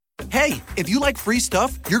Hey, if you like free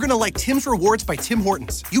stuff, you're going to like Tim's Rewards by Tim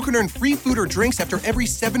Hortons. You can earn free food or drinks after every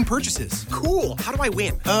 7 purchases. Cool. How do I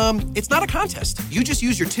win? It's not a contest. You just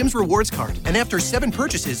use your Tim's Rewards card, and after 7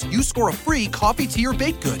 purchases, you score a free coffee, tea, or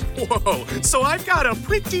baked good. Whoa, so I've got a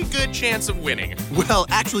pretty good chance of winning. Well,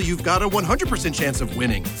 actually, you've got a 100% chance of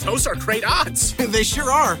winning. Those are great odds. They sure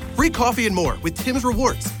are. Free coffee and more with Tim's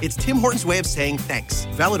Rewards. It's Tim Hortons' way of saying thanks.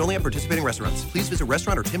 Valid only at participating restaurants. Please visit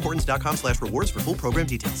restaurant or timhortons.com/rewards for full program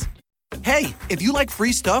details. Hey, if you like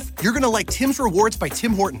free stuff, you're going to like Tim's Rewards by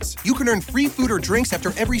Tim Hortons. You can earn free food or drinks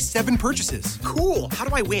after every 7 purchases. Cool. How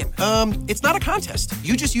do I win? It's not a contest.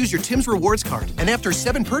 You just use your Tim's Rewards card, and after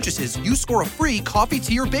 7 purchases, you score a free coffee,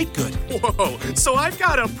 tea, or baked good. Whoa, so I've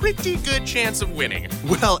got a pretty good chance of winning.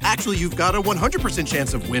 Well, actually, you've got a 100%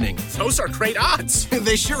 chance of winning. Those are great odds.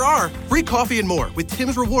 They sure are. Free coffee and more with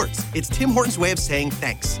Tim's Rewards. It's Tim Hortons' way of saying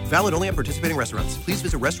thanks. Valid only at participating restaurants. Please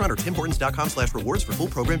visit restaurant or timhortons.com/rewards for full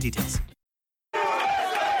program details.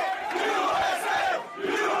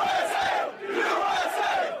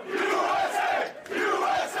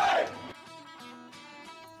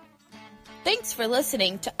 Thanks for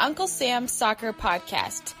listening to Uncle Sam's Soccer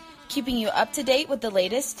Podcast, keeping you up to date with the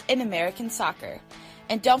latest in American soccer.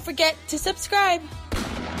 And don't forget to subscribe.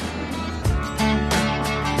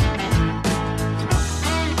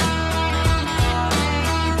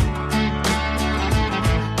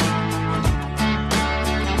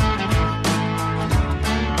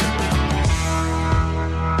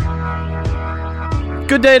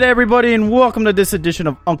 Good day to everybody, and welcome to this edition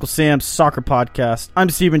of Uncle Sam's Soccer Podcast. I'm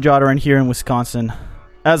Stephen Jotterand here in Wisconsin.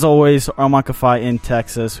 As always, Armakafai in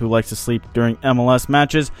Texas, who likes to sleep during MLS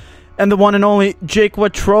matches, and the one and only Jake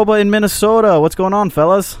Watroba in Minnesota. What's going on,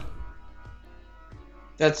 fellas?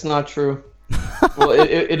 That's not true. Well,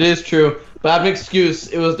 it is true, but I have an excuse.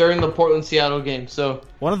 It was during the Portland-Seattle game, so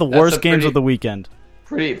one of the worst games of the weekend.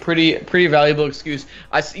 Pretty valuable excuse.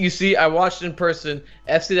 I watched in person.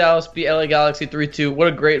 FC Dallas beat LA Galaxy 3-2. What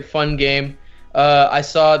a great fun game. I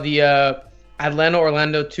saw the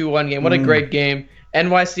Atlanta-Orlando 2-1 game. What a great game.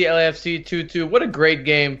 NYC LAFC 2-2. What a great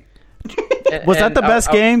game. Was that the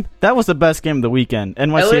best game? That was the best game of the weekend.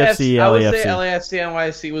 NYCFC, LAFC. I would say LAFC,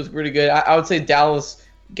 NYC was pretty good. I would say Dallas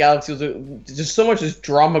Galaxy was just so much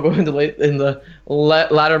drama going in the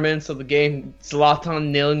latter minutes of the game. Zlatan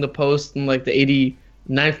nailing the post in like the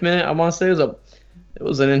 89th minute, I want to say. It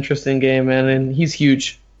was an interesting game, man, and he's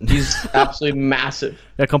huge. He's absolutely massive.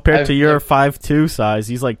 Yeah, compared to your 5'2" size,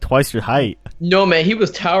 he's like twice your height. No, man, he was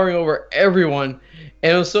towering over everyone,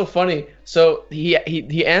 and it was so funny. So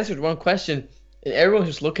he answered one question, and everyone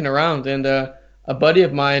was just looking around, and a buddy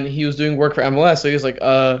of mine, he was doing work for MLS, so he was like,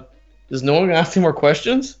 is no one going to ask him more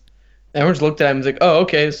questions? And everyone just looked at him and was like, oh,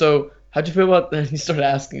 okay, so how'd you feel about that? And he started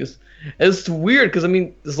asking us. It's weird because, I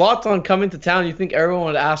mean, Zlatan coming to town, you think everyone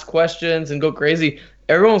would ask questions and go crazy.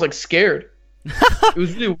 Everyone was, like, scared. It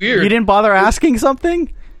was really weird. You didn't bother asking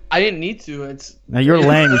something? I didn't need to. Now, you're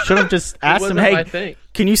lame. You should have just asked him, hey,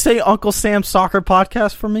 can you say Uncle Sam's Soccer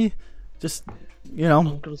Podcast for me? Just,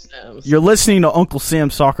 Uncle Sam's. You're listening to Uncle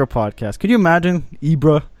Sam's Soccer Podcast. Could you imagine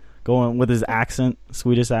Ibra going with his accent,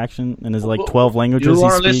 Swedish accent, and his, 12 languages he speaks?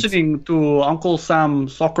 You are listening to Uncle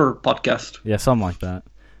Sam's Soccer Podcast. Yeah, something like that.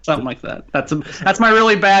 Something like that. That's my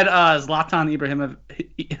really bad Zlatan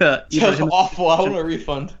Ibrahimovic. That's awful. I want a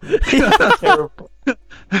refund. That's terrible.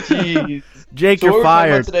 Jeez. Jake, you're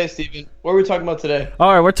fired. What are we talking about today, Steven? What are we talking about today?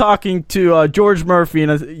 All right, we're talking to George Murphy,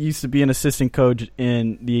 and used to be an assistant coach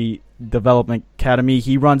in the Development Academy.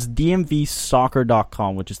 He runs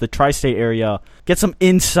DMVsoccer.com, which is the tri-state area. Get some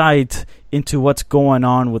insight into what's going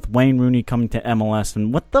on with Wayne Rooney coming to MLS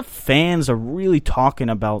and what the fans are really talking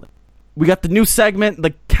about. We got the new segment,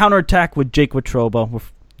 The Counterattack with Jake Watroba. We'll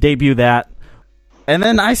debut that. And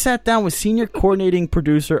then I sat down with senior coordinating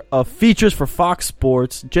producer of features for Fox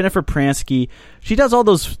Sports, Jennifer Pransky. She does all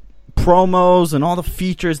those promos and all the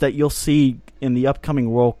features that you'll see in the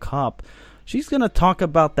upcoming World Cup. She's going to talk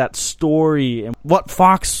about that story and what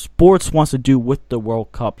Fox Sports wants to do with the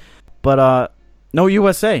World Cup. But no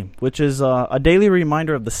USA, which is a daily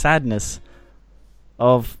reminder of the sadness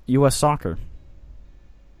of U.S. soccer.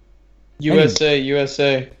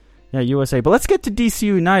 USA. Yeah, USA. But let's get to DC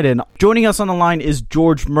United. Joining us on the line is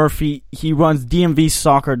George Murphy. He runs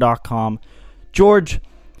DMVsoccer.com. George,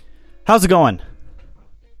 how's it going?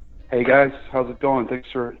 Hey guys, how's it going?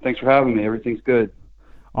 Thanks for having me. Everything's good.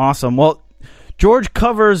 Awesome. Well, George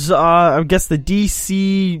covers, I guess, the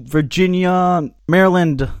DC, Virginia,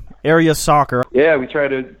 Maryland area soccer. Yeah, we try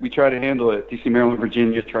to handle it. DC, Maryland,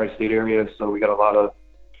 Virginia, tri-state area. So we got a lot of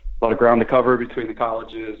ground to cover between the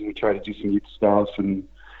colleges, and we try to do some youth stuff and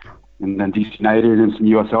and then DC United and some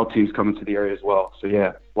USL teams coming to the area as well. So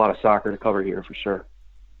yeah, a lot of soccer to cover here for sure.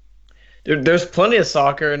 There's plenty of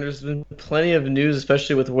soccer, and there's been plenty of news,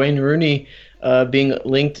 especially with Wayne Rooney being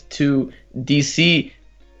linked to DC.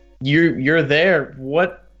 You're there.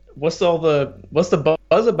 What's the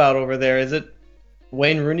buzz about over there? Is it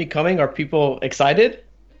Wayne Rooney coming? Are people excited?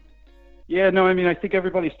 Yeah, no, I mean, I think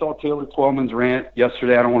everybody saw Taylor Twellman's rant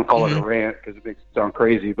yesterday. I don't want to call it a rant because it makes it sound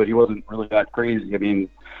crazy, but he wasn't really that crazy. I mean,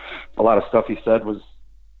 a lot of stuff he said was,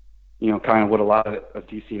 kind of what a lot of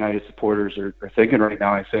DC United supporters are thinking right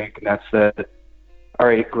now, I think. And that's that, all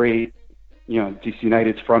right, great. DC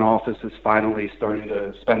United's front office is finally starting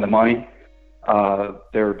to spend the money.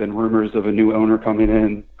 There have been rumors of a new owner coming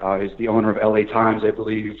in. He's the owner of LA Times, I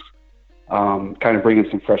believe, kind of bringing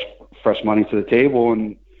some fresh money to the table.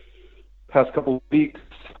 And past couple of weeks,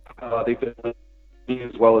 they've been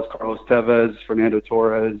as well as Carlos Tevez, Fernando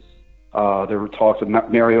Torres. There were talks of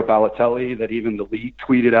Mario Balotelli that even the league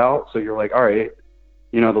tweeted out. So you're like, all right,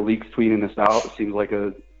 the league's tweeting this out. It seems like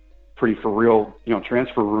a pretty for real,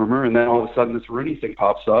 transfer rumor. And then all of a sudden this Rooney thing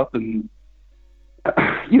pops up, and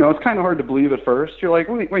it's kind of hard to believe at first. You're like,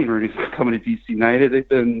 Wayne Rooney's coming to DC United. They've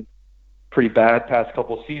been pretty bad past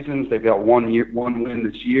couple of seasons. They've got one win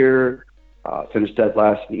this year. Finished dead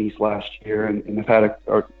last in the East last year, and they've had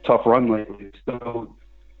a tough run lately. So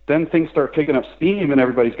then things start picking up steam, and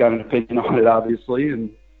everybody's got an opinion on it, obviously. And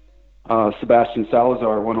Sebastian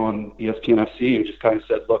Salazar went on ESPN FC and just kind of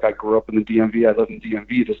said, look, I grew up in the DMV. I live in the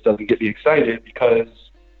DMV. This doesn't get me excited because,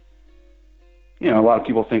 a lot of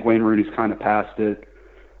people think Wayne Rooney's kind of past it.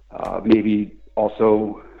 Maybe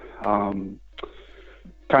also kind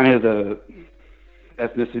of the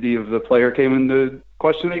ethnicity of the player came into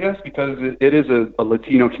question, I guess, because it is a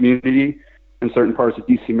Latino community in certain parts of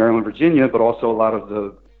DC, Maryland, Virginia, but also a lot of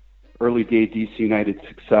the early day DC United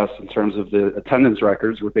success in terms of the attendance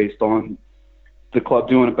records were based on the club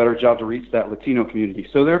doing a better job to reach that Latino community.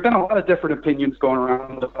 So there have been a lot of different opinions going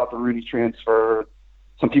around about the Rooney transfer.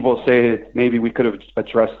 Some people say maybe we could have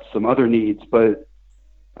addressed some other needs, but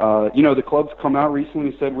the club's come out recently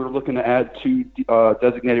and said we're looking to add 2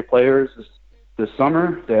 designated players this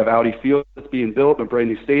summer. They have Audi Field that's being built, a brand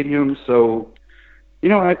new stadium. So,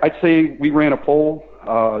 I'd say we ran a poll.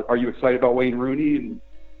 Are you excited about Wayne Rooney? And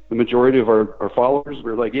the majority of our followers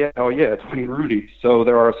were like, yeah, it's Wayne Rooney. So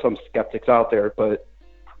there are some skeptics out there, but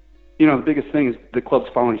the biggest thing is the club's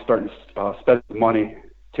finally starting to spend the money.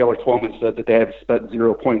 Taylor Twellman said that they have spent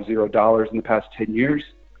 $0.0 in the past 10 years.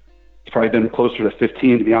 It's probably been closer to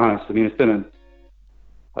 15, to be honest. I mean, it's been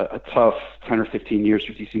a tough 10 or 15 years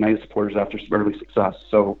for DC United supporters after some early success.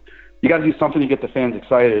 So you got to do something to get the fans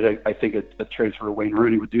excited. I think a transfer of Wayne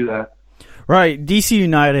Rooney would do that. Right. DC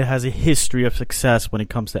United has a history of success when it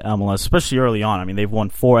comes to MLS, especially early on. I mean, they've won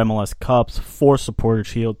 4 MLS Cups, 4 Supporter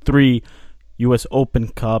Shield, 3 U.S. Open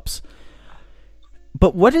Cups.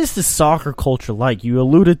 But what is the soccer culture like? You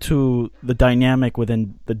alluded to the dynamic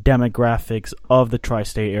within the demographics of the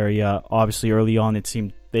tri-state area. Obviously, early on,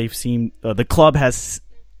 the club has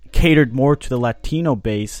catered more to the Latino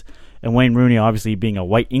base, and Wayne Rooney, obviously being a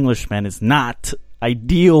white Englishman, is not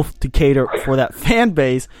ideal to cater for that fan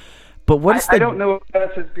base. But what is I don't know if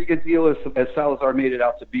that's as big a deal as Salazar made it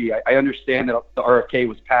out to be. I understand that the RFK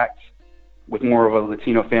was packed with more of a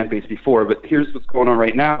Latino fan base before, but here's what's going on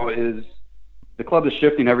right now is the club is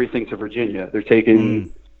shifting everything to Virginia. They're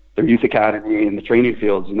taking their youth academy and the training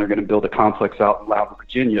fields, and they're going to build a complex out in Loudoun,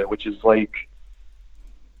 Virginia, which is like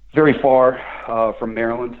very far from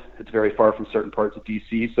Maryland. It's very far from certain parts of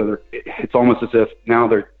DC. So it's almost as if now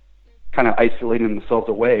they're kind of isolating themselves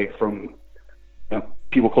away from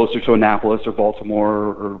people closer to Annapolis or Baltimore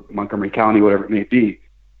or Montgomery County, whatever it may be.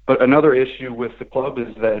 But another issue with the club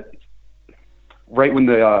is that right when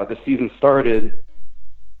the season started,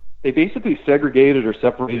 they basically segregated or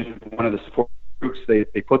separated one of the support groups. They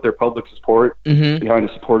put their public support behind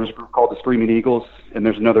a supporters group called the Screaming Eagles, and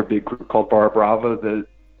there's another big group called Bar Brava that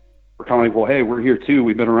were kind of like, well, hey, we're here too.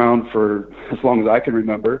 We've been around for as long as I can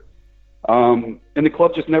remember. And the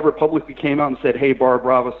club just never publicly came out and said, hey, Bar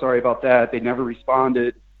Brava, sorry about that. They never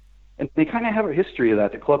responded. And they kind of have a history of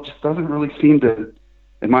that. The club just doesn't really seem to,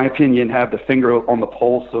 in my opinion, have the finger on the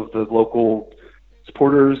pulse of the local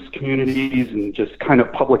supporters, communities, and just kind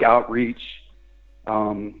of public outreach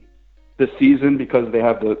this season because they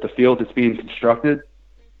have the field that's being constructed.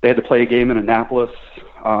 They had to play a game in Annapolis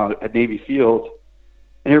at Navy Field.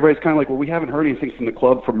 And everybody's kind of like, well, we haven't heard anything from the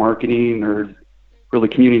club for marketing or really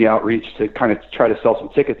community outreach to kind of try to sell some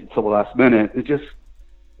tickets until the last minute. It just,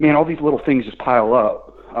 man, all these little things just pile up.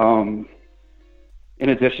 In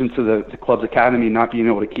addition to the club's academy not being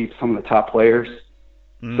able to keep some of the top players,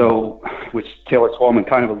 So, which Taylor Twellman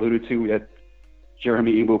kind of alluded to. We had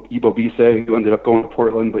Jeremy Ibobise, who ended up going to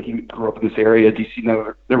Portland, but he grew up in this area. DC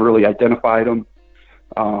never really identified him.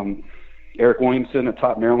 Eric Williamson, a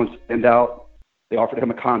top Maryland standout, they offered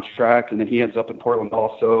him a contract, and then he ends up in Portland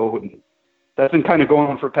also. And that's been kind of going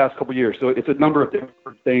on for the past couple of years. So it's a number of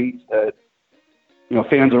different things that,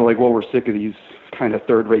 fans are like, well, we're sick of these kind of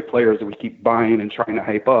third-rate players that we keep buying and trying to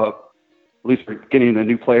hype up. At least we're getting a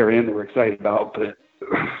new player in that we're excited about. But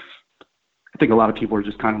I think a lot of people are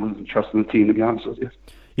just kind of losing trust in the team, to be honest with you.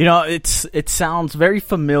 It sounds very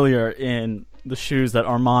familiar in the shoes that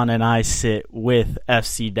Armand and I sit with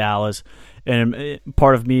FC Dallas, and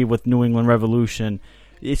part of me with New England Revolution.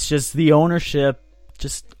 It's just the ownership,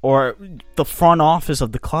 or the front office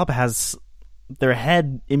of the club has their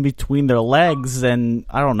head in between their legs, and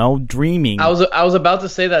I don't know, dreaming. I was about to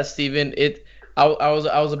say that, Steven. I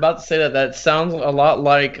was about to say that sounds a lot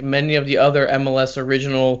like many of the other MLS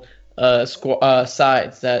original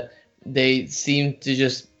sides, that they seem to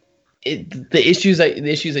just the issues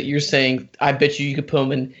that you're saying. I bet you could put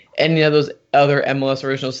them in any of those other MLS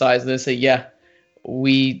original sides, and they say, yeah,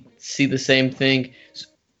 we see the same thing.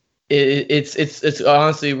 It's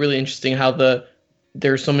honestly really interesting how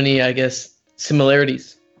there's so many, I guess,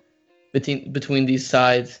 similarities between these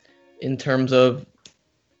sides in terms of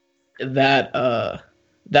that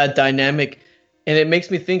dynamic, and it makes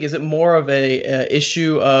me think: is it more of a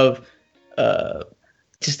issue of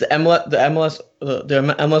just the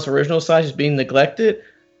MLS original side just being neglected?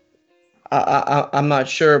 I'm not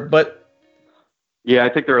sure, but yeah, I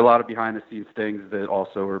think there are a lot of behind the scenes things that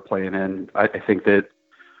also are playing in. I think that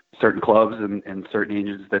certain clubs and certain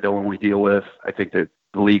agents that they'll only deal with. I think that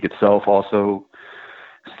the league itself also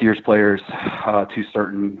steers players to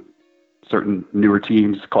certain newer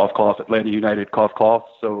teams. Cough, Atlanta United, cough.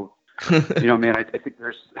 So, man, I think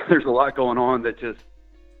there's a lot going on that just,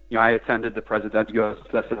 I attended the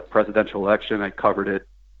presidential election. I covered it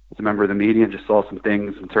as a member of the media and just saw some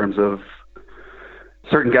things in terms of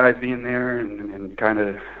certain guys being there and kind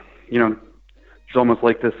of, there's almost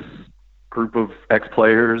like this group of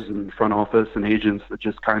ex-players and front office and agents that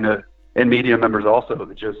just kind of, and media members also,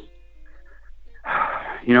 that just,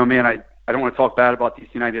 man, I don't want to talk bad about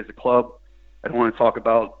DC United as a club. I don't want to talk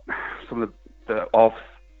about some of the off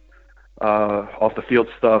the field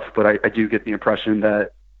stuff, but I do get the impression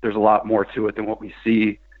that there's a lot more to it than what we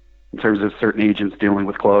see in terms of certain agents dealing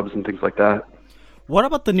with clubs and things like that. What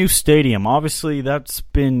about the new stadium? Obviously, that's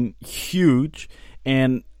been huge,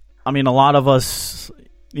 and I mean, a lot of us,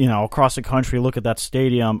 across the country look at that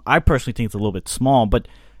stadium. I personally think it's a little bit small, but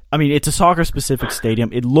I mean, it's a soccer-specific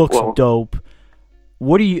stadium. It looks dope.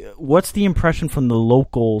 What's the impression from the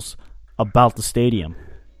locals about the stadium?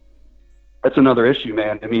 That's another issue,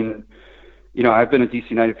 man. I mean, I've been a DC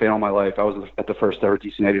United fan all my life. I was at the first ever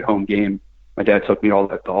DC United home game. My dad took me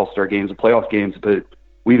all at the All-Star games and playoff games, but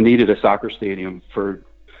we've needed a soccer stadium for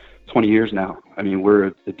 20 years now. I mean,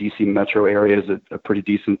 the DC metro area is a pretty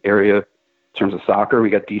decent area in terms of soccer. We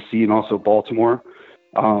got DC and also Baltimore,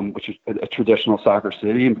 which is a traditional soccer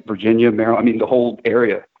city, in Virginia, Maryland. I mean, the whole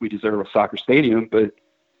area, we deserve a soccer stadium, but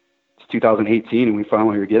it's 2018 and we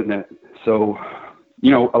finally are getting it. So,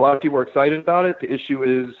 a lot of people are excited about it. The issue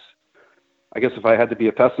is, I guess if I had to be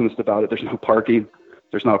a pessimist about it, there's no parking.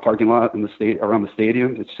 There's not a parking lot in the around the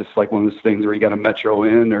stadium. It's just like one of those things where you got a metro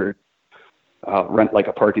in or rent like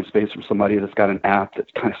a parking space from somebody that's got an app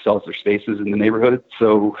that kind of sells their spaces in the neighborhood.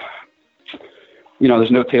 So,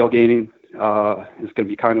 there's no tailgating. It's going to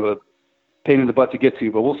be kind of a pain in the butt to get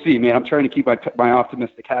to, but we'll see, man. I'm trying to keep my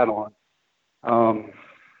optimistic hat on.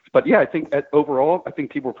 But yeah, I think overall, I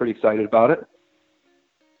think people are pretty excited about it.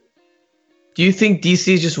 Do you think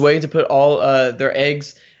DC is just waiting to put all their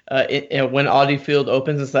eggs when Audi Field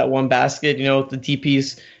opens? It's that one basket, the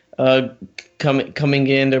DPs coming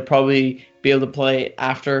in. They'll probably be able to play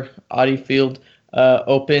after Audi Field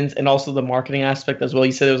opens, and also the marketing aspect as well.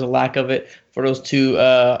 You said there was a lack of it for those two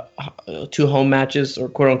home matches, or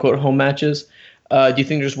quote unquote home matches. Do you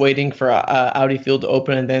think they're just waiting for Audi Field to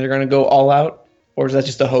open and then they're going to go all out, or is that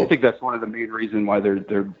just a hope? I think that's one of the main reasons why they're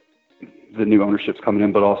the new ownership's coming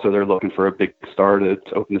in, but also they're looking for a big star to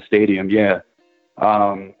open the stadium. Yeah.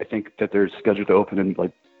 I think that they're scheduled to open in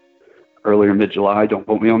like earlier mid-July. Don't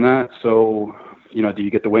quote me on that. So, do you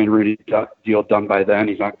get the Wayne Rooney deal done by then?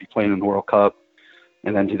 He's not going to be playing in the World Cup.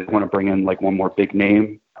 And then do they want to bring in like one more big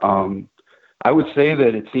name? I would say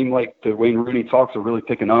that it seemed like the Wayne Rooney talks are really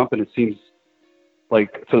picking up, and it seems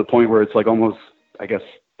like to the point where it's like almost, I guess,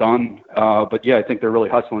 done. But yeah, I think they're really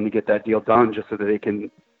hustling to get that deal done just so that they can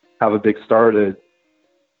have a big star to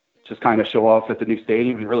just kind of show off at the new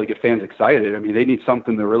stadium and really get fans excited. I mean, they need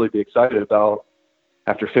something to really be excited about.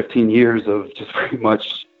 after 15 years of just pretty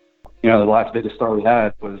much, the last biggest star we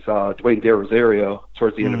had was Dwayne De Rosario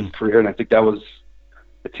towards the end of his career, and I think that was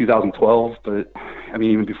 2012. But I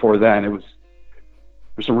mean, even before then,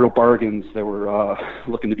 there's some real bargains that were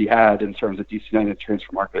looking to be had in terms of DC United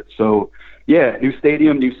transfer market. So, yeah, new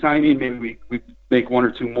stadium, new signing. Maybe we make one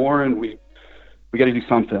or two more, and we got to do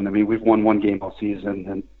something. I mean, we've won one game all season,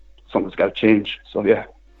 and something's got to change. So, yeah.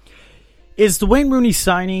 Is the Wayne Rooney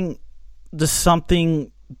signing just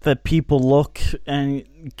something that people look and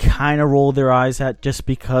kind of roll their eyes at just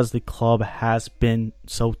because the club has been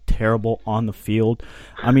so terrible on the field?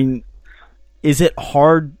 I mean, is it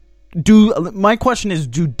hard? My question is,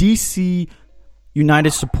 do DC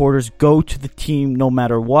United supporters go to the team no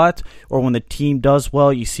matter what, or when the team does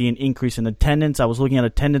well, you see an increase in attendance? I was looking at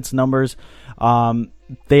attendance numbers.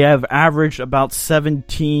 They have averaged about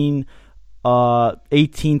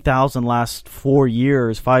 18,000 last 5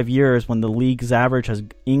 years, when the league's average has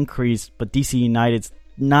increased, but DC United's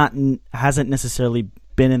hasn't necessarily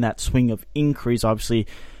been in that swing of increase. Obviously,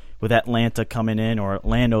 with Atlanta coming in, or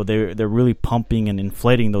Orlando, they're really pumping and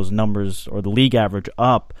inflating those numbers, or the league average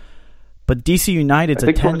up. But DC United's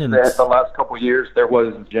attendance... I think the last couple of years, there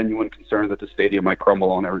was genuine concern that the stadium might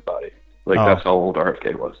crumble on everybody. That's how old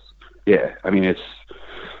RFK was. Yeah, I mean,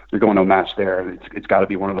 they're going to a match there, and it's got to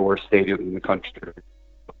be one of the worst stadiums in the country.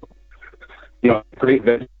 Great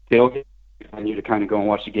venue, tailgate, I need to kind of go and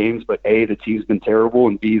watch the games, but A, the team's been terrible,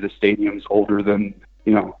 and B, the stadium's older than,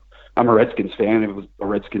 I'm a Redskins fan. It was a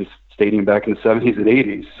Redskins stadium back in the 70s and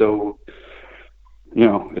 80s, so,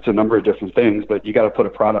 it's a number of different things, but you got to put a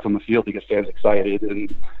product on the field to get fans excited,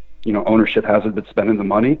 and, ownership hasn't been spending the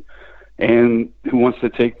money, and who wants to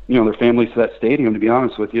take, their families to that stadium, to be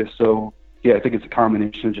honest with you. So, yeah, I think it's a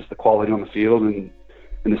combination of just the quality on the field and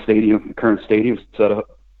the stadium, the current stadium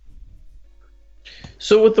setup.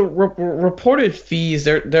 So with the reported fees,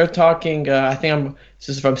 they're talking. This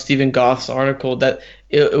is from Stephen Goff's article, that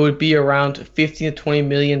it would be around 15 to 20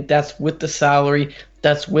 million. That's with the salary.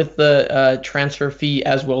 That's with the transfer fee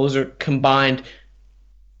as well as combined.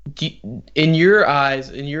 In your eyes,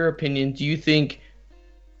 in your opinion, do you think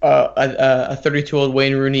a 32-year-old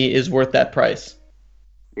Wayne Rooney is worth that price?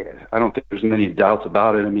 Yeah, I don't think there's many doubts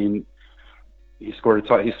about it. I mean, he scored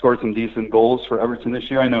some decent goals for Everton this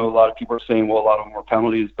year. I know a lot of people are saying, well, a lot of them were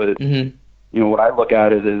penalties, but what I look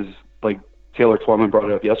at it is, like Taylor Twellman brought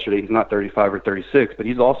it up yesterday, he's not 35 or 36, but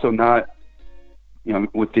he's also not,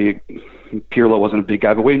 Pirlo wasn't a big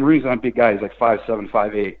guy, but Wayne Rooney's not a big guy. He's like 5'7",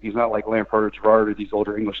 5'8". He's not like Lampard or Gerrard or these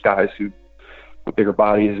older English guys who have bigger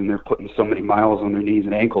bodies and they're putting so many miles on their knees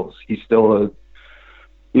and ankles. He's still a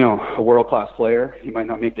world-class player. He might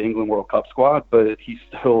not make the England World Cup squad, but he's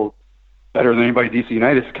still better than anybody DC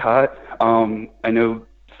United's got. I know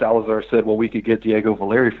Salazar said, well, we could get Diego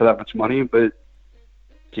Valeri for that much money, but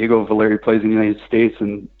Diego Valeri plays in the United States,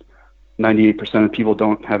 and 98% of people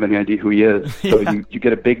don't have any idea who he is. So you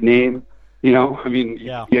get a big name, you got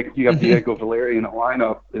Diego Valeri in a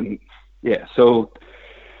lineup, and so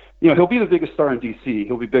he'll be the biggest star in DC.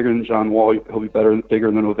 He'll be bigger than John Wall. He'll be bigger than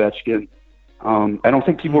Ovechkin. I don't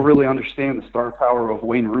think people really understand the star power of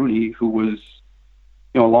Wayne Rooney, who was,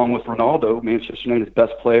 along with Ronaldo, Manchester United's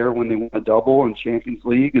best player when they won a double in Champions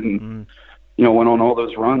League, and went on all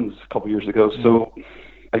those runs a couple years ago. So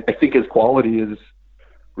I think his quality is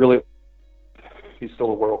really, he's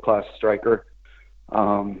still a world-class striker.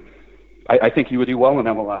 I think he would do well in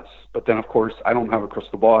MLS, but then of course I don't have a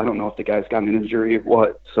crystal ball. I don't know if the guy's got an injury or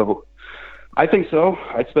what. So I think so.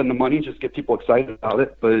 I'd spend the money, just get people excited about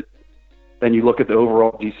it, but then you look at the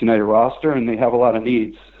overall DC United roster, and they have a lot of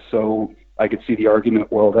needs. So I could see the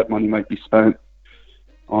argument, well, that money might be spent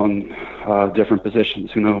on different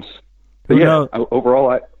positions. Who knows? But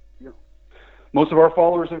overall, most of our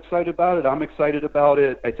followers are excited about it. I'm excited about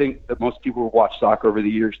it. I think that most people who watch soccer over the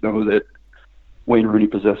years know that Wayne Rooney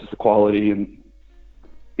possesses the quality, and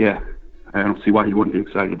I don't see why he wouldn't be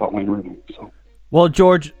excited about Wayne Rooney. So. Well,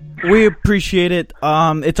 George, we appreciate it.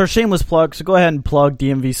 It's our shameless plug, so go ahead and plug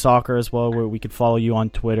DMV Soccer as well, where we could follow you on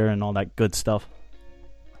Twitter and all that good stuff.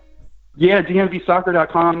 Yeah,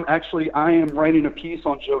 dmvsoccer.com. Actually, I am writing a piece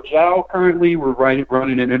on Joe Zhao currently. We're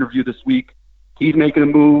running an interview this week. He's making a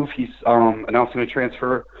move. He's announcing a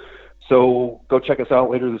transfer. So go check us out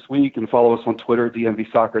later this week and follow us on Twitter,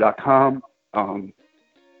 dmvsoccer.com. I'm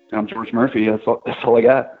George Murphy. That's all I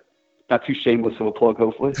got. Not too shameless of a plug,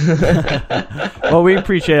 hopefully. Well, we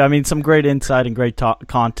appreciate it. I mean, some great insight and great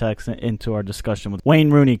context into our discussion with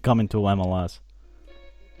Wayne Rooney coming to MLS.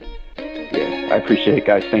 Yeah, I appreciate it,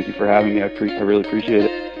 guys. Thank you for having me. I really appreciate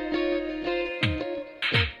it.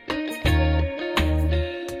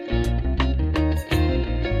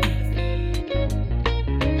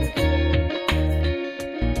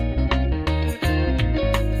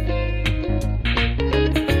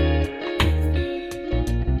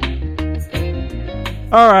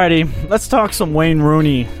 Alrighty, let's talk some Wayne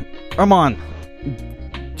Rooney. Armand,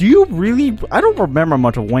 do you really... I don't remember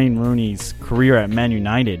much of Wayne Rooney's career at Man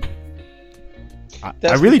United.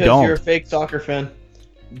 I really don't. You're a fake soccer fan.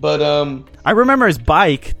 But I remember his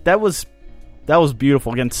bike. That was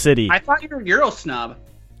beautiful against City. I thought you were a Euro snob.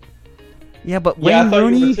 Yeah, but Wayne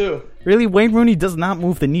Rooney... you were too. Really, Wayne Rooney does not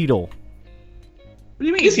move the needle. What do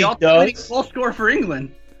you mean? Yes, He he ultimately does. goal scorer for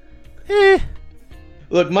England.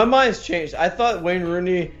 Look, my mind's changed. I thought Wayne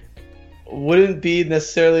Rooney wouldn't be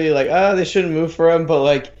necessarily like, they shouldn't move for him, but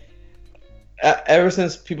like, ever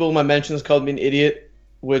since people in my mentions called me an idiot,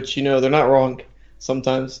 which, you know, they're not wrong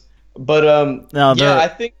sometimes. But I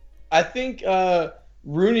think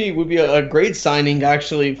Rooney would be a great signing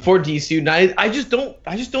actually for DC United. I just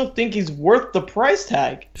don't think he's worth the price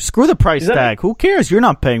tag. Screw the price tag. Who cares? You're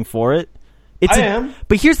not paying for it. I am.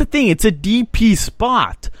 But here's the thing. It's a DP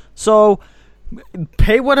spot. So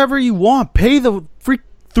pay whatever you want. Pay through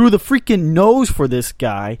the freaking nose for this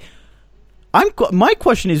guy. My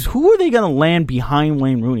question is, who are they going to land behind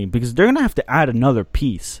Wayne Rooney? Because they're going to have to add another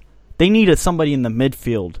piece. They need somebody in the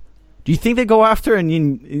midfield. Do you think they go after an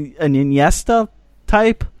Iniesta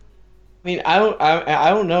type? I mean, I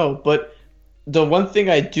don't know, but the one thing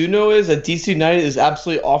I do know is that DC United is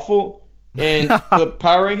absolutely awful. And the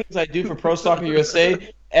power rankings I do for Pro Soccer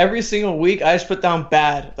USA, every single week I just put down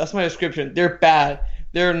bad. That's my description. They're bad.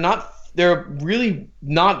 They're really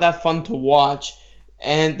not that fun to watch.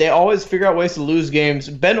 And they always figure out ways to lose games.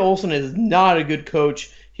 Ben Olsen is not a good coach.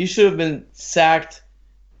 He should have been sacked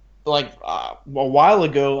like a while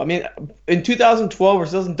ago. I mean, in 2012 or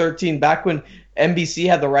 2013, back when NBC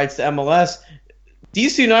had the rights to MLS,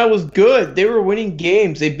 DC United was good. They were winning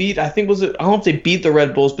games. They beat, I don't know if they beat the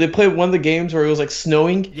Red Bulls, but they played one of the games where it was like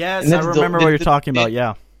snowing. Yes, I remember what you're talking about,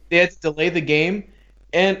 yeah. They had to delay the game.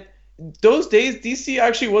 And those days, DC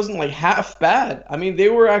actually wasn't like half bad. I mean, they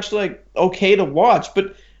were actually like okay to watch.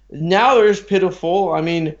 But now they're just pitiful. I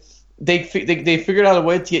mean, they figured out a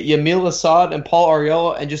way to get Yamil Assad and Paul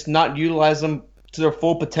Arriola and just not utilize them to their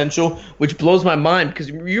full potential, which blows my mind because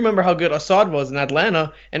you remember how good Assad was in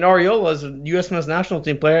Atlanta, and Arriola is a U.S. men's national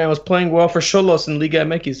team player and was playing well for Xolos in Liga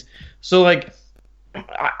MX. So, like,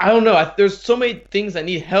 I don't know. There's so many things that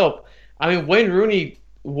need help. I mean, Wayne Rooney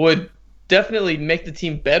would definitely make the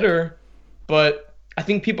team better, but I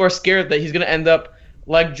think people are scared that he's going to end up,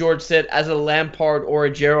 like George said, as a Lampard or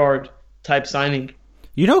a Gerrard type signing.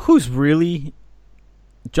 You know who's really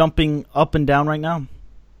jumping up and down right now?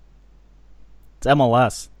 It's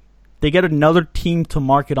MLS. They get another team to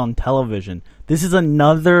market on television. This is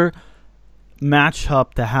another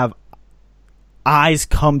matchup to have eyes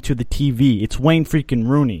come to the TV. It's Wayne freaking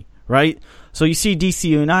Rooney, right? So you see DC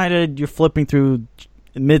United, you're flipping through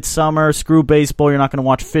midsummer, screw baseball, you're not going to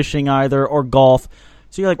watch fishing either, or golf.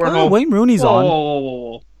 So you're like, Wayne Rooney's on.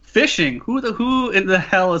 Whoa. Fishing? Who in the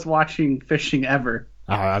hell is watching fishing ever?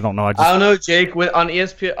 I don't know. I don't know, Jake. On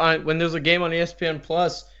ESPN, when there's a game on ESPN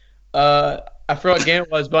Plus, I forgot what game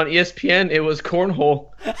it was, but on ESPN it was cornhole.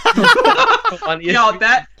 On ESPN. Yo,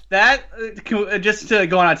 that just to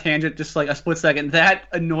go on a tangent, just like a split second, that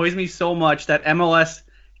annoys me so much that MLS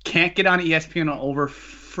can't get on ESPN over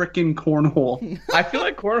freaking cornhole. I feel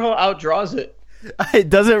like cornhole outdraws it. It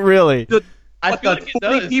doesn't really. I feel like it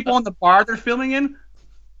does. People in the bar they're filming in.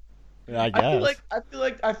 I guess. I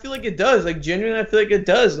feel like it does. Like genuinely, I feel like it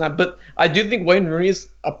does. But I do think Wayne Rooney is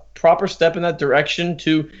a proper step in that direction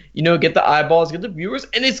to, get the eyeballs, get the viewers,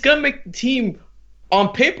 and it's gonna make the team,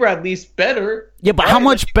 on paper at least, better. Yeah, but right? How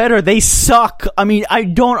much better? They suck. I mean,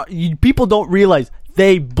 people don't realize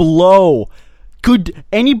they blow. Could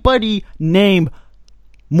anybody name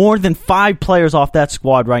more than 5 players off that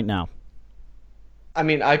squad right now? I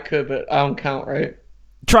mean, I could, but I don't count, right?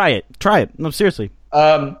 Try it. No, seriously.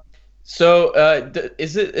 So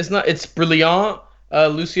it's Brilliant,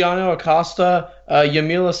 Luciano Acosta,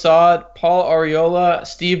 Yamil Assad, Paul Arriola,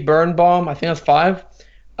 Steve Birnbaum. I think that's 5.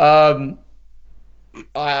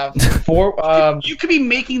 4. You could be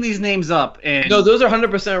making these names up, and no, those are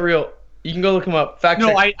 100% real. You can go look them up. Fact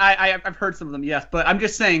check. I've heard some of them, yes, but I'm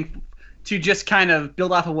just saying to just kind of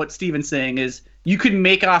build off of what Steven's saying is you could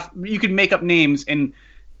make up names and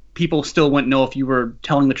people still wouldn't know if you were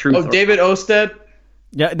telling the truth. Oh, David Osted.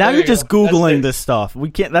 Yeah, now you're just Googling this stuff.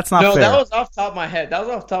 We can't. That's not fair. No, that was off the top of my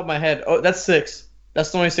head. Oh, that's 6.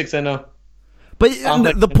 That's the only 6 I know. But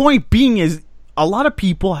the point being is, a lot of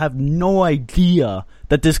people have no idea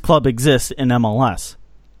that this club exists in MLS.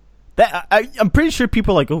 I'm pretty sure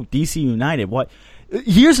people are like, oh, DC United. What?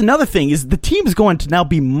 Here's another thing: is the team is going to now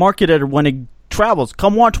be marketed when it travels.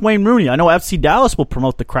 Come watch Wayne Rooney. I know FC Dallas will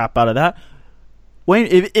promote the crap out of that. Wayne,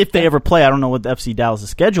 if they ever play, I don't know what the FC Dallas'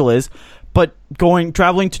 schedule is, But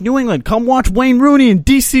traveling to New England, come watch Wayne Rooney and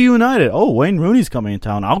DC United. Oh, Wayne Rooney's coming in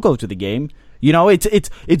town. I'll go to the game. You know, it's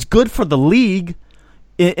good for the league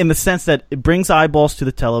in the sense that it brings eyeballs to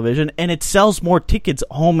the television and it sells more tickets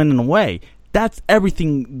home and away. That's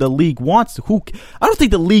everything the league wants. I don't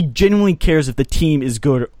think the league genuinely cares if the team is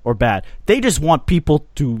good or bad. They just want people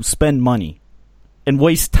to spend money and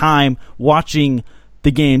waste time watching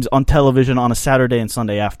the games on television on a Saturday and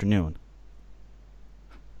Sunday afternoon.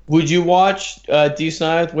 Would you watch DC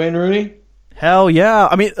United with Wayne Rooney? Hell yeah.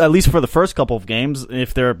 I mean, at least for the first couple of games.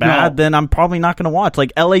 If they're bad, then I'm probably not going to watch.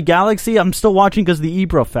 Like LA Galaxy, I'm still watching because of the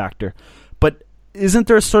Ibra factor. But isn't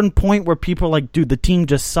there a certain point where people are like, dude, the team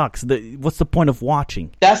just sucks. What's the point of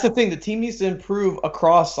watching? That's the thing. The team needs to improve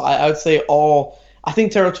across, I would say, all. I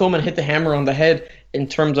think Tara Tolman hit the hammer on the head in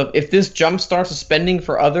terms of if this jumpstarts the spending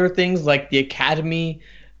for other things like the academy.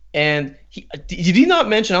 And did he not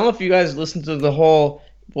mention, I don't know if you guys listened to the whole,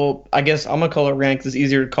 well, I guess I'm going to call it a rant because it's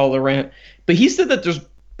easier to call it a rant. But he said that there's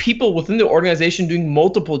people within the organization doing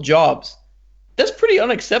multiple jobs. That's pretty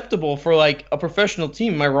unacceptable for like a professional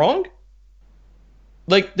team. Am I wrong?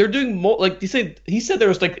 Like they're doing he said there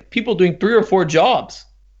was like people doing 3 or 4 jobs.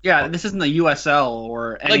 Yeah, this isn't the USL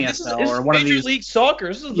or NASL or one of these. Major League Soccer.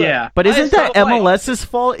 But isn't that MLS's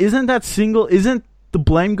fault? Isn't the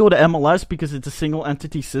blame go to MLS because it's a single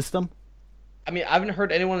entity system? I mean, I haven't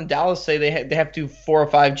heard anyone in Dallas say they have to do 4 or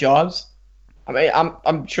 5 jobs. I mean,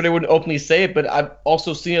 I'm sure they wouldn't openly say it, but I've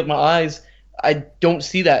also seen it with my eyes. I don't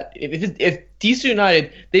see that. If DC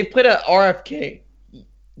United, they've played at RFK,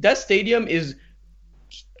 that stadium is.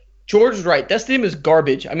 George is right. That stadium is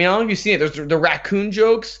garbage. I mean, I don't know if you've seen it. There's the raccoon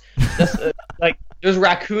jokes. That's, there's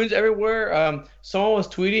raccoons everywhere. Someone was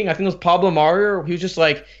tweeting. I think it was Pablo Mario. He was just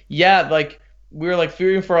like, yeah, like we were like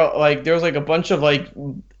fearing for like there was like a bunch of like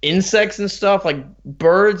insects and stuff, like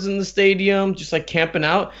birds in the stadium, just like camping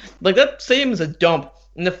out. Like that stadium is a dump.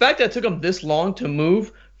 And the fact that it took them this long to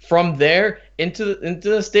move from there into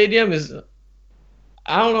the stadium is,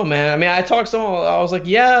 I don't know, man. I mean, I talked to someone. I was like,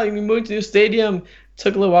 yeah, you're moving to a new stadium.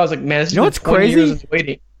 Took a little while. I was like, man, this is 20 years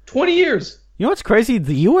waiting. 20 years. You know what's crazy?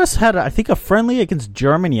 The U.S. had, I think, a friendly against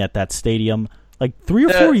Germany at that stadium like 3 or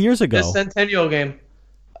 4 years ago. The Centennial game.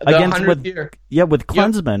 Against 100th year. Yeah, with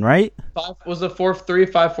Klinsmann, yep. Right? Was it 4-3,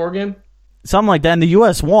 5-4 game? Something like that, and the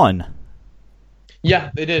U.S. won. Yeah,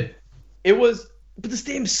 they did. But the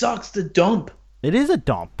stadium sucks to dump. It is a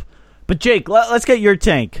dump. But Jake, let's get your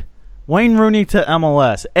take. Wayne Rooney to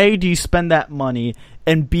MLS. A, do you spend that money?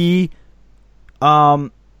 And B, does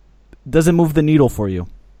it move the needle for you?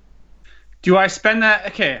 Do I spend that?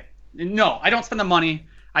 Okay. No, I don't spend the money.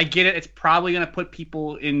 I get it. It's probably going to put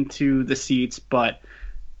people into the seats, but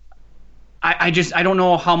I don't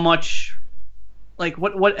know how much, like,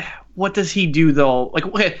 what does he do though? Like,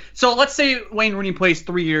 okay, so let's say Wayne Rooney plays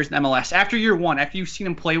 3 years in MLS. After year 1, after you've seen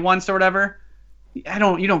him play once or whatever, you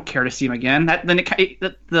don't care to see him again.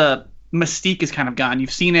 The mystique is kind of gone.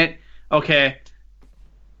 You've seen it. Okay.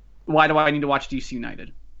 Why do I need to watch DC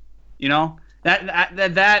United? You know,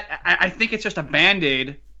 I think it's just a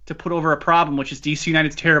Band-Aid to put over a problem, which is DC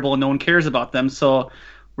United's terrible and no one cares about them. So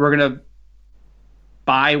we're going to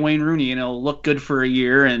buy Wayne Rooney and it'll look good for a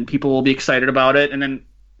year and people will be excited about it. And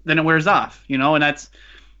then it wears off, you know, and it's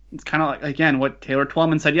kind of like, again, what Taylor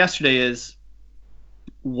Twellman said yesterday is,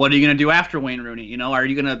 what are you going to do after Wayne Rooney? You know, are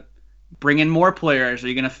you going to bring in more players? Are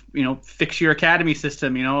you going to, you know, fix your academy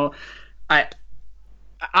system? You know,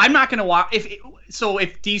 I'm not going to watch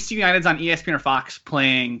if DC United's on ESPN or Fox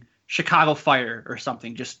playing Chicago Fire or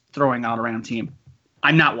something, just throwing out a random team.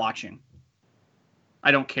 I'm not watching.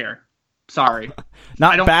 I don't care. Sorry.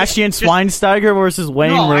 Not Bastian Schweinsteiger versus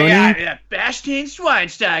Wayne Rooney? Yeah, Bastian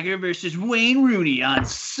Schweinsteiger versus Wayne Rooney on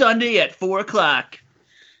Sunday at 4 o'clock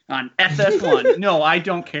on FS1. No, I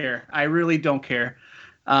don't care. I really don't care.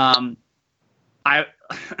 I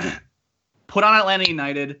put on Atlanta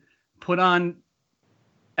United, put on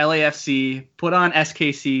LAFC, put on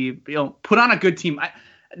SKC, you know, put on a good team. I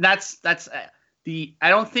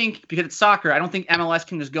don't think, because it's soccer, I don't think MLS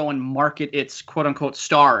can just go and market its quote unquote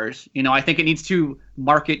stars. You know, I think it needs to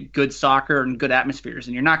market good soccer and good atmospheres.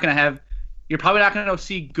 And you're probably not going to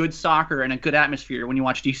see good soccer and a good atmosphere when you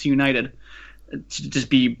watch DC United. To just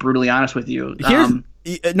be brutally honest with you.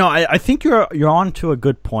 I think you're on to a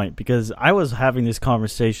good point, because I was having this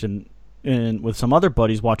conversation with some other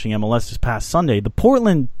buddies watching MLS this past Sunday. The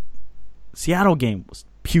Portland-Seattle game was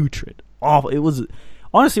putrid. Awful. It was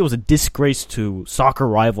a disgrace to soccer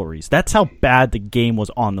rivalries. That's how bad the game was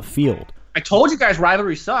on the field. I told you guys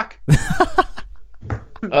rivalries suck.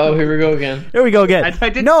 Oh, here we go again. Here we go again. I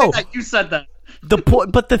didn't say that. You said that.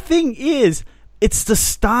 But the thing is, it's the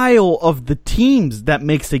style of the teams that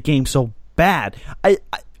makes the game so bad.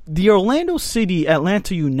 The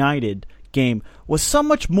Atlanta United game was so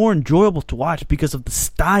much more enjoyable to watch because of the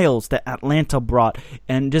styles that Atlanta brought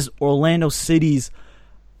and just Orlando City's,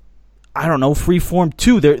 I don't know, free form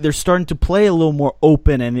too. They're starting to play a little more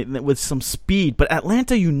open and with some speed. But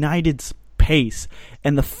Atlanta United's pace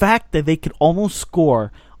and the fact that they could almost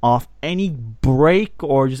score off any break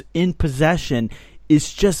or just in possession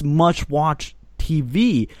is just much watch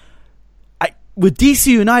TV. With DC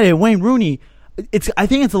United and Wayne Rooney, I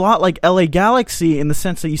think it's a lot like LA Galaxy in the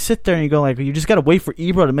sense that you sit there and you go like, you just got to wait for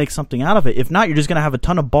Ibra to make something out of it. If not, you're just going to have a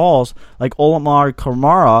ton of balls like Olamar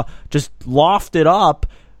Kamara just lofted up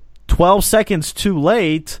 12 seconds too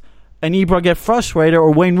late, and Ibra get frustrated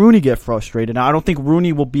or Wayne Rooney get frustrated. Now, I don't think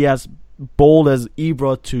Rooney will be as bold as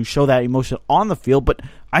Ibra to show that emotion on the field, but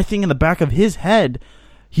I think in the back of his head,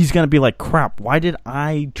 he's going to be like, crap, why did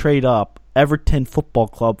I trade up Everton Football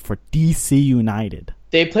Club for DC United?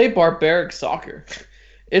 They play barbaric soccer.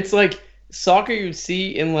 It's like soccer you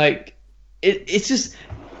see in like it's just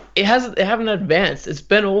it haven't advanced. It's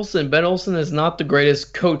Ben Olsen. Ben Olsen is not the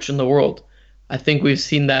greatest coach in the world. I think we've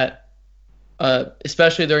seen that,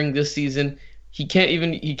 especially during this season. He can't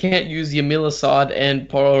use Yamil Assad and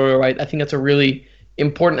Paul O'Reilly. I think that's a really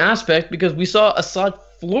important aspect because we saw Assad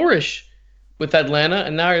flourish with Atlanta,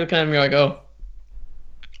 and now you're looking at him, you're like, oh,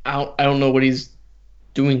 I don't know what he's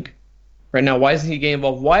doing right now. Why isn't he getting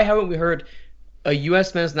involved? Why haven't we heard a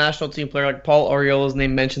U.S. men's national team player like Paul Arriola's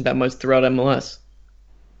name mentioned that much throughout MLS?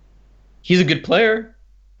 He's a good player.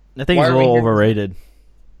 I think he's a little overrated.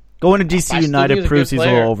 Going to DC United proves he's a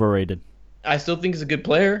little overrated. I still think he's a good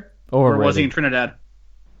player. Overrated. Or was he in Trinidad?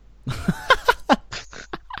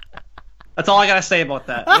 That's all I got to say about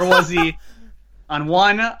that. Where was he on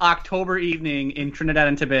one October evening in Trinidad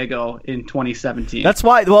and Tobago in 2017? That's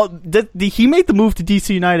why. Well, he made the move to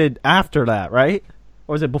DC United after that, right?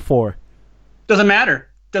 Or was it before? Doesn't matter.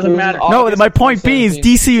 Doesn't matter. No, my point being is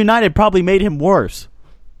DC United probably made him worse.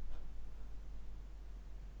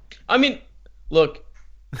 I mean, look.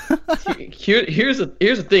 Here's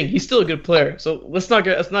the thing. He's still a good player. So let's not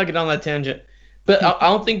get on that tangent. But I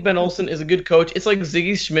don't think Ben Olsen is a good coach. It's like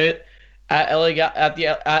Ziggy Schmidt at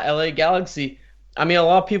LA Galaxy. I mean, a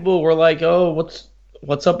lot of people were like, "Oh,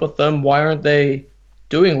 what's up with them? Why aren't they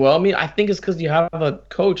doing well?" I mean, I think it's because you have a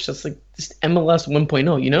coach that's like just MLS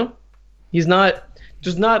 1.0. You know, there's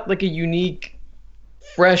not like a unique,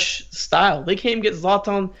 fresh style. They can't even get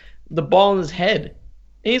Zlatan the ball in his head,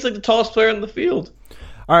 and he's like the tallest player in the field.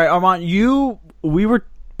 All right, Armand, we were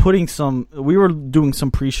doing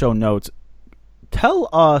some pre-show notes. Tell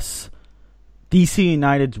us DC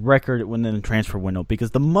United's record within the transfer window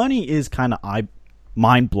because the money is kind of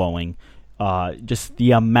mind-blowing. Just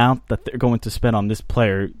the amount that they're going to spend on this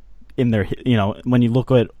player in their, when you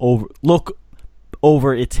look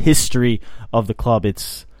over its history of the club,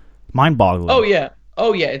 it's mind-boggling.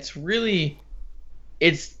 Oh yeah,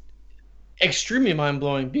 it's extremely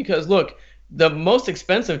mind-blowing because look. The most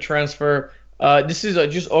expensive transfer, this is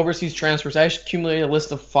just overseas transfers. I actually accumulated a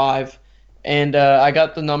list of 5, and I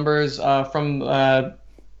got the numbers from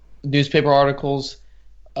newspaper articles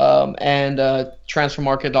and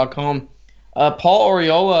transfermarket.com. Paul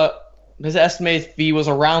Arriola, his estimated fee was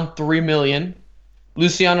around $3 million.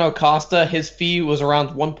 Luciano Acosta, his fee was around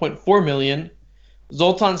 $1.4 million.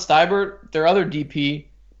 Zoltan Stibert, their other DP,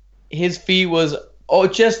 his fee was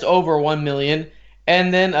just over $1 million.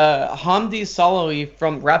 And then Hamdi Salawi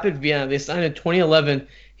from Rapid Vienna, they signed in 2011.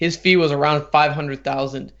 His fee was around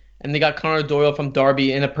 $500,000, and they got Connor Doyle from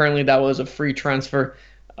Derby, and apparently that was a free transfer,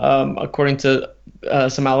 according to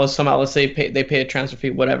some outlets say they pay a transfer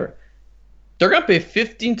fee, whatever. They're gonna pay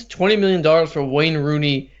 $15 to $20 million for Wayne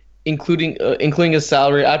Rooney, including his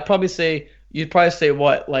salary. You'd probably say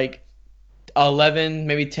what, like 11,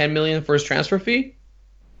 maybe 10 million for his transfer fee.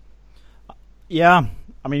 Yeah.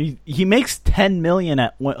 I mean, he makes $10 million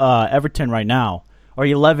at Everton right now, or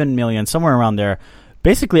 $11 million, somewhere around there.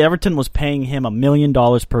 Basically, Everton was paying him $1 million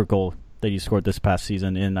per goal that he scored this past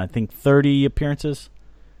season in, I think, 30 appearances.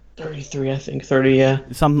 33, I think, 30, yeah.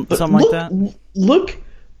 Something like that. Look,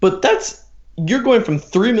 but you're going from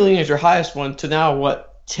 $3 million as your highest one to now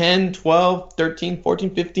what, 10, 12, 13,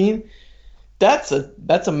 14, 15? That's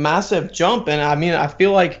a massive jump, and I mean, I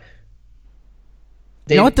feel like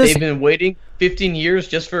they've been waiting 15 years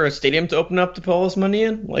just for a stadium to open up to pull this money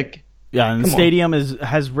in. Like, yeah, and the stadium has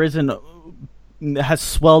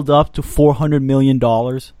swelled up to $400 million.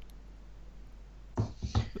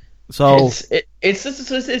 So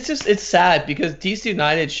it's sad because DC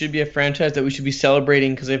United should be a franchise that we should be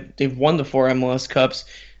celebrating because they've won the 4 MLS Cups.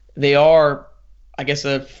 They are, I guess,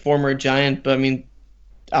 a former giant, but I mean,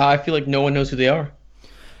 I feel like no one knows who they are.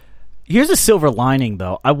 Here's a silver lining,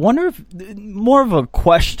 though. I wonder if more of a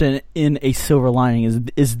question in a silver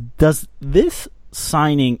lining is does this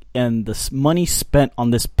signing and the money spent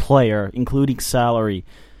on this player, including salary,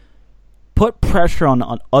 put pressure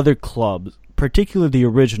on other clubs, particularly the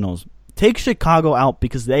originals? Take Chicago out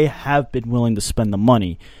because they have been willing to spend the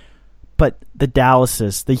money. But the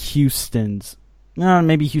Dallases, the Houstons,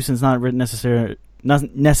 maybe Houston's not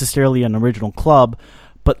necessarily an original club,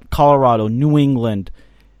 but Colorado, New England,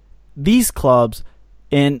 these clubs,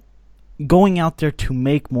 and going out there to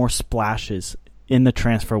make more splashes in the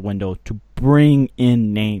transfer window to bring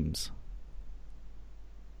in names.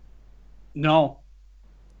 No.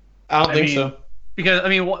 I don't think so. Because,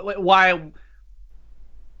 why...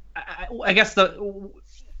 I guess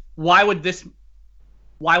why would this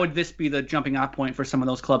be the jumping off point for some of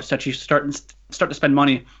those clubs to actually start to spend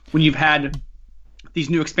money when you've had these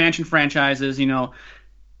new expansion franchises,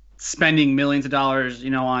 spending millions of dollars,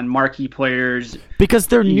 on marquee players because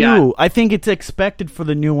they're new. I think it's expected for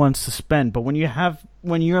the new ones to spend, but when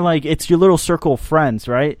you're like, it's your little circle of friends,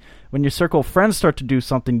 right? When your circle of friends start to do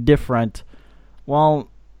something different, well,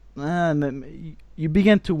 you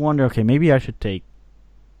begin to wonder, okay, maybe I should do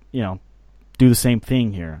the same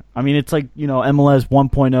thing here. I mean, it's like, MLS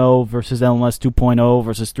 1.0 versus MLS 2.0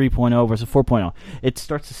 versus 3.0 versus 4.0. It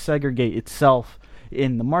starts to segregate itself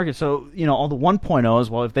in the market. So, all the 1.0s,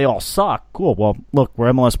 well, if they all suck, cool. Well, look,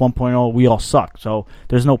 we're MLS 1.0, we all suck. So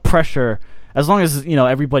there's no pressure. As long as,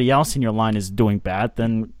 everybody else in your line is doing bad,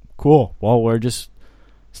 then cool. Well, we're just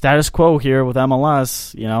status quo here with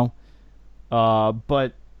MLS,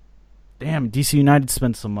 But, damn, DC United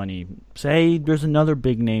spent some money. Say there's another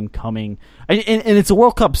big name coming. And it's a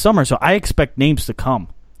World Cup summer, so I expect names to come.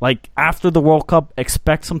 Like, after the World Cup,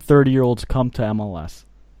 expect some 30-year-olds to come to MLS.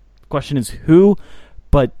 The question is who,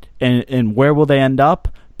 and where will they end up?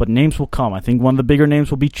 But names will come. I think one of the bigger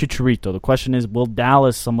names will be Chicharito. The question is, will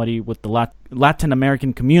Dallas, somebody with the Latin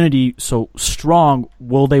American community so strong,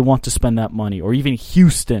 will they want to spend that money? Or even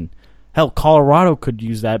Houston. Hell, Colorado could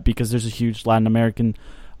use that because there's a huge Latin American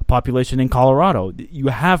population in Colorado. You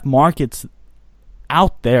have markets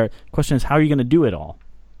out there. The question is, how are you going to do it all?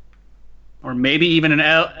 Or maybe even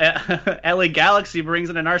an LA Galaxy brings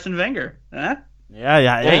in an Arsene Wenger. Huh?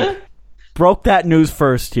 Yeah. Hey, broke that news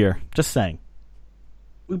first here. Just saying.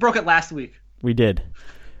 We broke it last week. We did.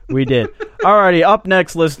 Alrighty, up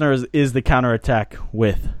next, listeners, is the counterattack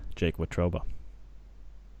with Jake Watroba.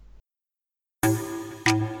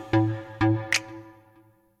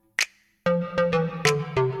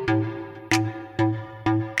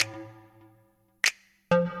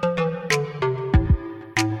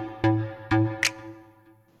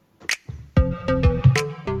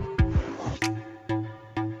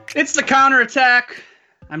 It's the counterattack.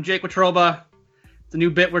 I'm Jake Watroba. It's a new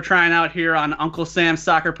bit we're trying out here on Uncle Sam's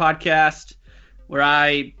Soccer Podcast, where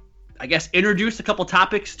I guess introduce a couple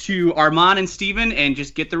topics to Armand and Steven and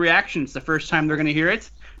just get the reactions the first time they're going to hear it.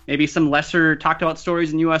 Maybe some lesser talked about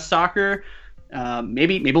stories in U.S. soccer.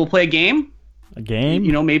 Maybe we'll play a game. A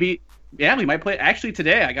game? Maybe. Yeah, we might play. Actually,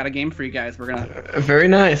 today I got a game for you guys. We're gonna. Very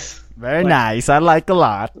nice. Very nice. I like a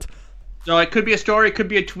lot. So it could be a story, it could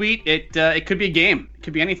be a tweet, it could be a game, it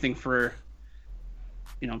could be anything for,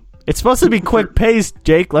 It's supposed to be quick paced,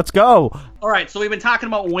 Jake. Let's go. All right, so we've been talking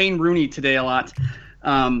about Wayne Rooney today a lot.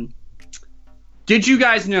 Did you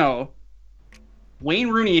guys know Wayne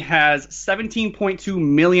Rooney has 17.2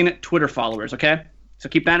 million Twitter followers? Okay, so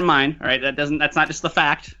keep that in mind. All right, that's not just the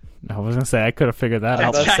fact. I was gonna say I could have figured that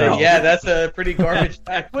out. That's a pretty garbage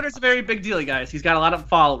fact. Twitter's a very big deal, guys. He's got a lot of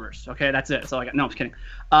followers. Okay, that's it. So I'm just kidding.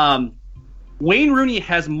 Wayne Rooney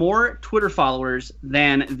has more Twitter followers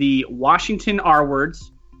than the Washington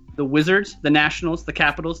R-Words, the Wizards, the Nationals, the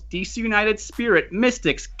Capitals, DC United, Spirit,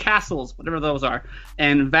 Mystics, Castles, whatever those are,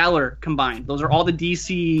 and Valor combined. Those are all the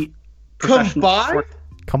DC combined.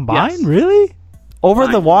 Combined, yes. Really? Over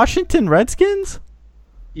the Washington Redskins?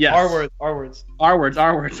 Yes. R-words.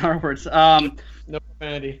 No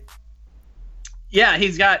profanity. Yeah,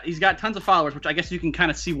 he's got tons of followers, which I guess you can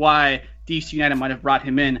kind of see why DC United might have brought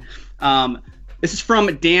him in. This is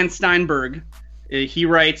from Dan Steinberg. He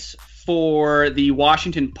writes for the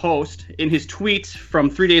Washington Post in his tweet from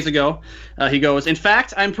 3 days ago. He goes, "In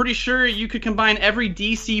fact, I'm pretty sure you could combine every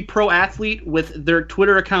DC pro athlete with their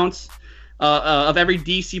Twitter accounts of every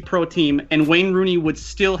DC pro team, and Wayne Rooney would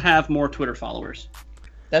still have more Twitter followers."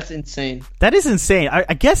 That's insane. That is insane.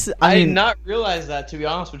 I guess I did not realize that, to be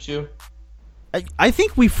honest with you. I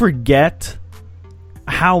think we forget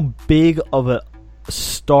how big of a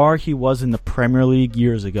star he was in the Premier League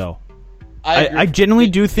years ago. I genuinely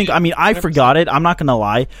do think, I forgot it, I'm not going to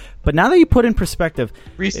lie, But now that you put in perspective,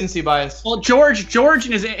 Recency bias. Well, George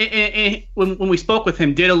when we spoke with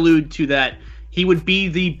him, did allude to that he would be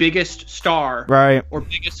the biggest star, right, or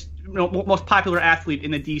biggest, most popular athlete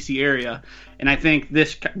in the DC area, and I think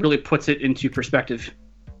this really puts it into perspective.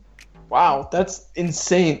 Wow, that's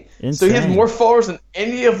insane. So he has more followers than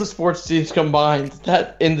any of the sports teams combined.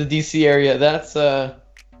 That in the DC area, that's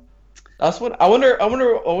what I wonder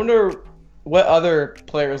what other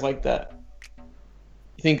players like that.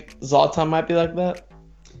 You think Zlatan might be like that?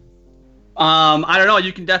 I don't know.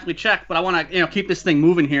 You can definitely check, but I want to keep this thing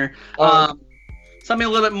moving here. Something a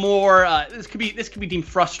little bit more. This could be deemed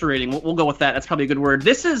frustrating. We'll go with that. That's probably a good word.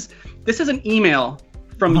 This is an email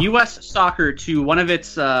from U.S. Soccer to one of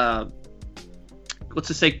its let's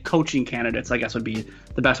just say coaching candidates, I guess would be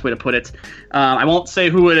the best way to put it. I won't say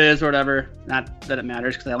who it is or whatever. Not that it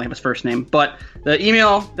matters because I only have his first name. But the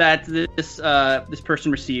email that this person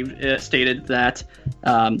received stated that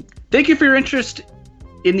thank you for your interest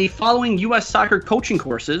in the following U.S. Soccer coaching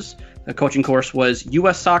courses. The coaching course was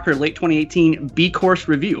U.S. Soccer Late 2018 B Course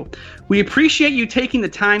Review. We appreciate you taking the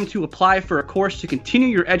time to apply for a course to continue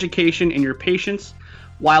your education and your patience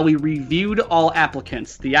while we reviewed all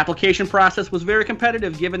applicants. The application process was very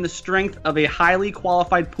competitive given the strength of a highly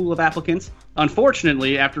qualified pool of applicants.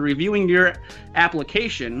 Unfortunately, after reviewing your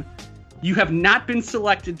application, you have not been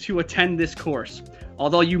selected to attend this course.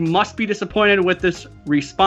 Although you must be disappointed with this response,